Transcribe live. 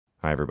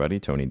Hi, everybody.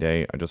 Tony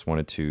Day. I just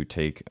wanted to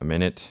take a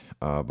minute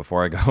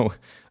before I go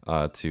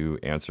to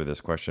answer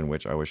this question,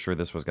 which I was sure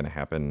this was going to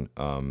happen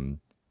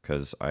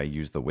because I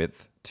use the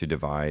width to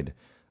divide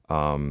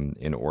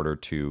in order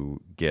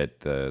to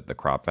get the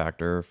crop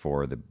factor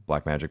for the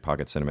Blackmagic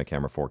Pocket Cinema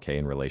Camera 4K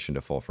in relation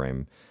to full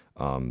frame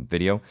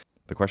video.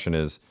 The question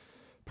is,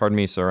 pardon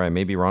me, sir, I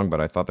may be wrong,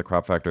 but I thought the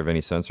crop factor of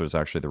any sensor is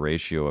actually the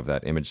ratio of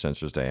that image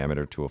sensor's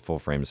diameter to a full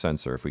frame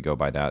sensor. If we go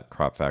by that,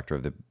 crop factor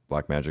of the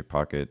Blackmagic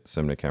Pocket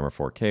Cinema Camera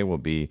 4K will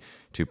be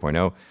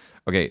 2.0.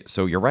 Okay,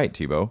 so you're right,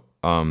 Thibaut.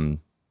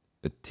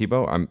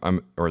 Thibaut,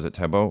 or is it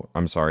Thibaut?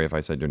 I'm sorry if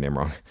I said your name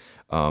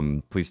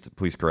wrong.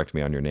 Please correct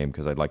me on your name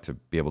because I'd like to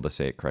be able to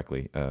say it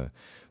correctly.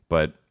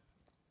 But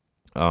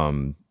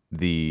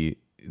the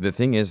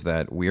thing is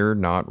that we're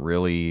not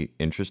really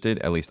interested,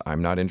 at least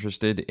I'm not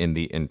interested, in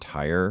the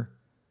entire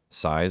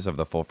size of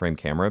the full frame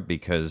camera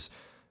because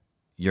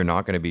you're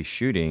not going to be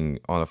shooting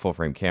on a full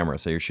frame camera.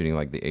 So you're shooting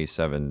like the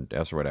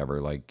A7S or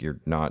whatever, like you're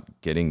not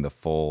getting the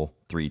full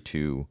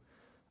 3.2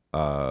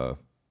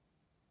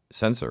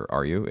 sensor,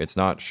 are you? It's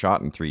not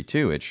shot in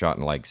 3.2, it's shot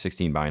in like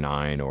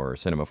 16:9 or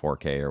Cinema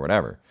 4K or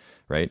whatever,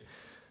 right?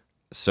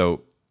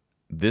 So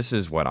this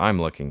is what I'm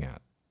looking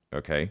at,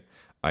 okay?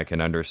 I can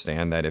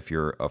understand that if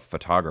you're a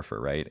photographer,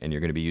 right, and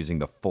you're going to be using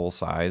the full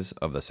size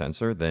of the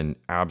sensor, then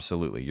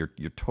absolutely,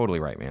 you're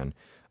totally right, man.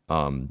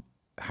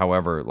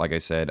 However, like I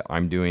said,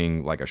 I'm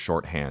doing like a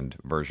shorthand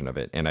version of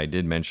it. And I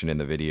did mention in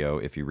the video,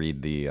 if you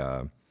read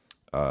the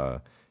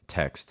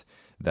text,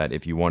 that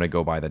if you want to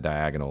go by the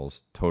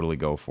diagonals, totally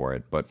go for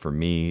it. But for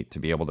me to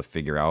be able to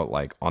figure out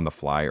like on the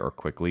fly or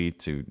quickly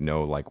to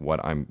know like what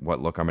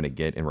look I'm going to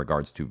get in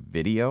regards to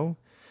video,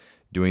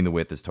 doing the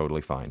width is totally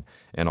fine.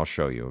 And I'll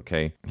show you,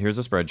 okay? Here's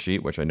a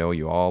spreadsheet, which I know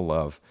you all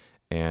love.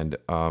 And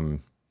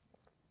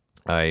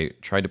I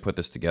tried to put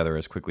this together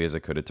as quickly as I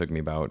could. It took me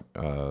about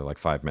like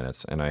 5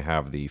 minutes. And I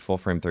have the full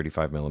frame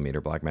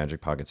 35mm Blackmagic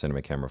Pocket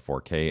Cinema Camera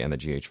 4K and the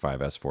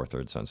GH5S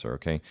 4/3 sensor,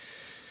 okay?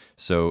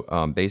 So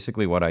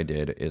basically what I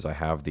did is I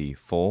have the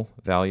full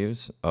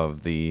values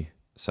of the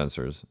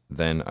sensors.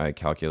 Then I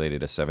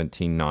calculated a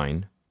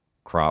 17:9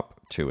 crop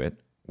to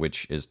it,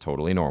 which is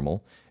totally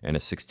normal, and a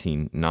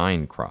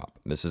 16:9 crop.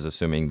 This is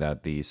assuming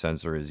that the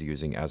sensor is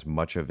using as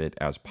much of it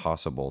as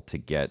possible to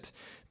get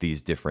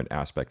these different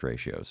aspect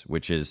ratios,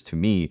 which is, to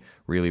me,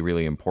 really,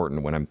 really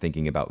important when I'm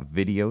thinking about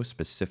video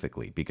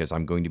specifically, because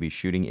I'm going to be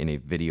shooting in a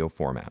video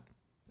format,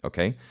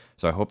 okay?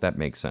 So I hope that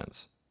makes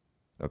sense.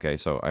 Okay,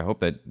 so I hope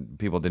that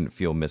people didn't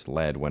feel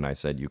misled when I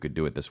said you could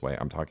do it this way.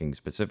 I'm talking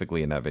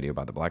specifically in that video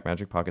about the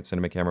Blackmagic Pocket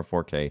Cinema Camera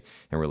 4K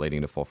and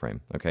relating to full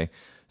frame, okay?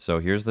 So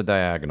here's the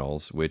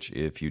diagonals, which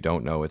if you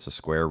don't know, it's a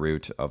square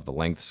root of the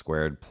length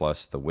squared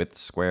plus the width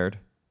squared,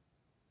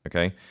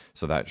 okay?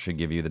 So that should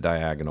give you the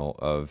diagonal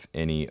of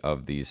any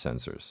of these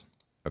sensors,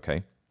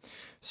 okay?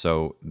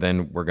 So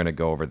then we're gonna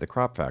go over the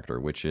crop factor,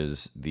 which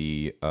is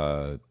the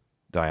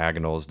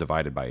diagonals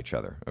divided by each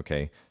other,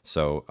 okay?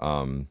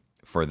 So,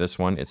 for this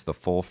one, it's the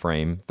full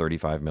frame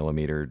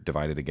 35mm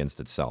divided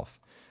against itself.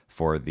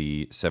 For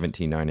the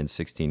 17:9 and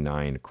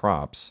 16:9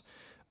 crops,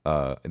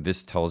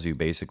 this tells you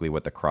basically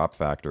what the crop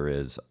factor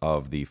is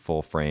of the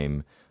full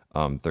frame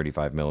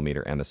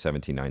 35mm and the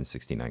 17:9,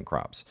 16:9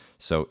 crops.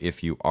 So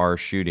if you are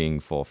shooting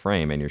full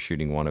frame and you're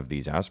shooting one of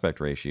these aspect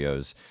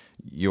ratios,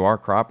 you are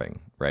cropping,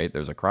 right?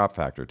 There's a crop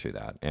factor to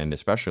that. And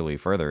especially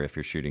further if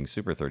you're shooting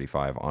Super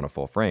 35 on a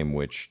full frame,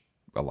 which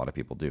a lot of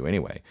people do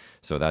anyway.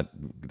 So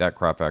that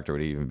crop factor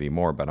would even be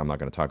more, but I'm not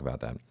going to talk about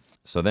that.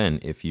 So then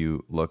if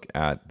you look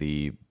at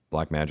the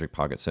Blackmagic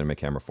Pocket Cinema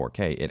Camera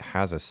 4K, it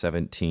has a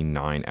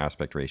 17:9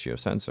 aspect ratio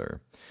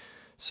sensor.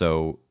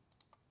 So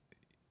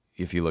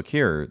if you look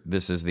here,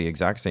 this is the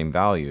exact same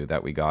value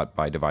that we got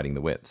by dividing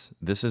the widths.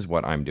 This is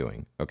what I'm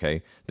doing,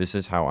 okay? This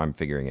is how I'm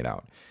figuring it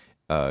out.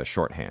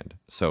 Shorthand.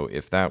 So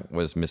if that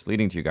was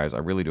misleading to you guys, I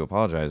really do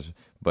apologize,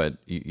 but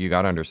you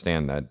got to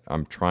understand that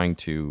I'm trying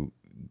to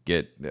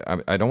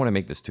I don't want to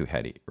make this too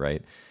heady,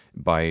 right?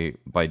 By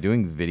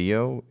doing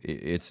video,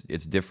 it's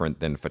different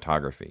than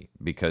photography,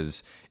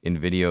 because in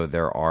video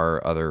there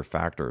are other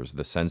factors.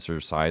 The sensor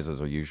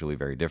sizes are usually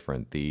very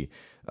different.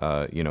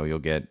 You'll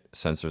get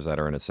sensors that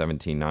are in a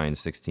 17:9,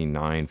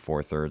 16:9,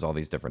 4/3, all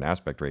these different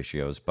aspect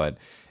ratios. But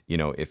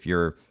if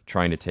you're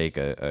trying to take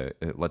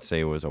let's say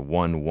it was a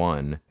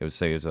 1:1,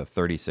 say it was a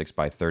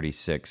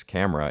 36x36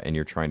 camera, and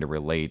you're trying to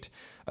relate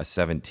a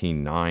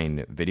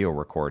 17:9 video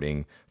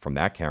recording from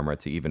that camera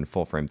to even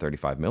full frame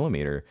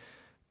 35mm,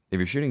 if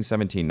you're shooting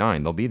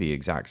 17:9, they'll be the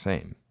exact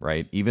same,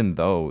 right? Even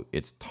though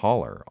it's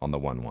taller on the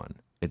 1:1.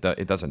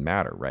 It doesn't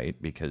matter, right?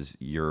 Because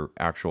your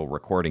actual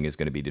recording is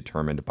going to be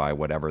determined by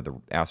whatever the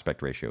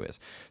aspect ratio is.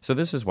 So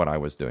this is what I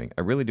was doing.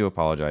 I really do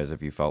apologize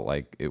if you felt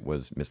like it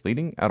was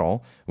misleading at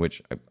all,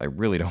 which I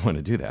really don't want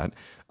to do that.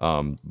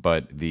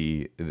 But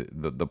the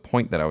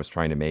point that I was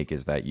trying to make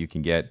is that you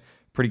can get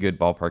pretty good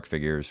ballpark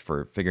figures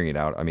for figuring it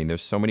out. I mean,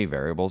 there's so many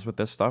variables with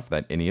this stuff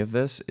that any of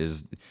this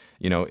is,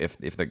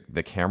 if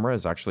the camera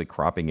is actually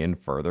cropping in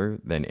further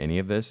than any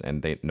of this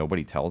and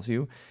nobody tells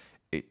you,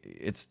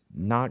 it's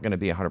not going to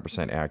be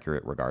 100%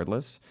 accurate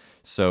regardless.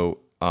 So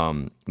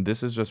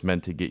This is just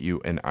meant to get you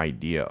an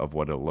idea of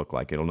what it'll look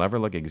like. It'll never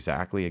look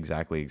exactly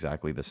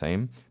the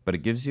same, but it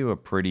gives you a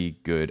pretty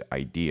good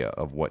idea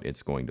of what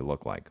it's going to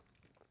look like.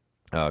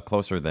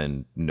 Closer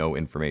than no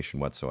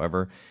information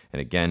whatsoever. And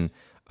again,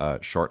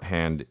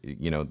 shorthand,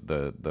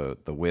 the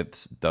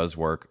widths does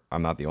work.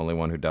 I'm not the only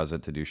one who does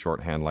it to do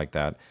shorthand like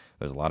that.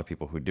 There's a lot of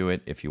people who do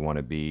it. If you want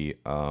to be,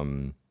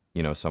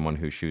 someone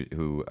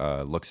who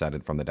looks at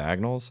it from the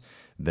diagonals,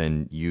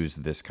 then use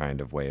this kind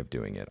of way of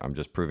doing it. I'm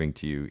just proving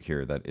to you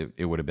here that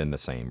it would have been the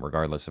same,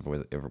 regardless of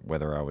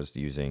whether I was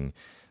using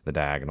the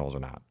diagonals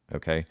or not.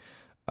 Okay.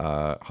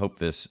 Hope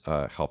this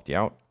helped you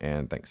out,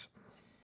 and thanks.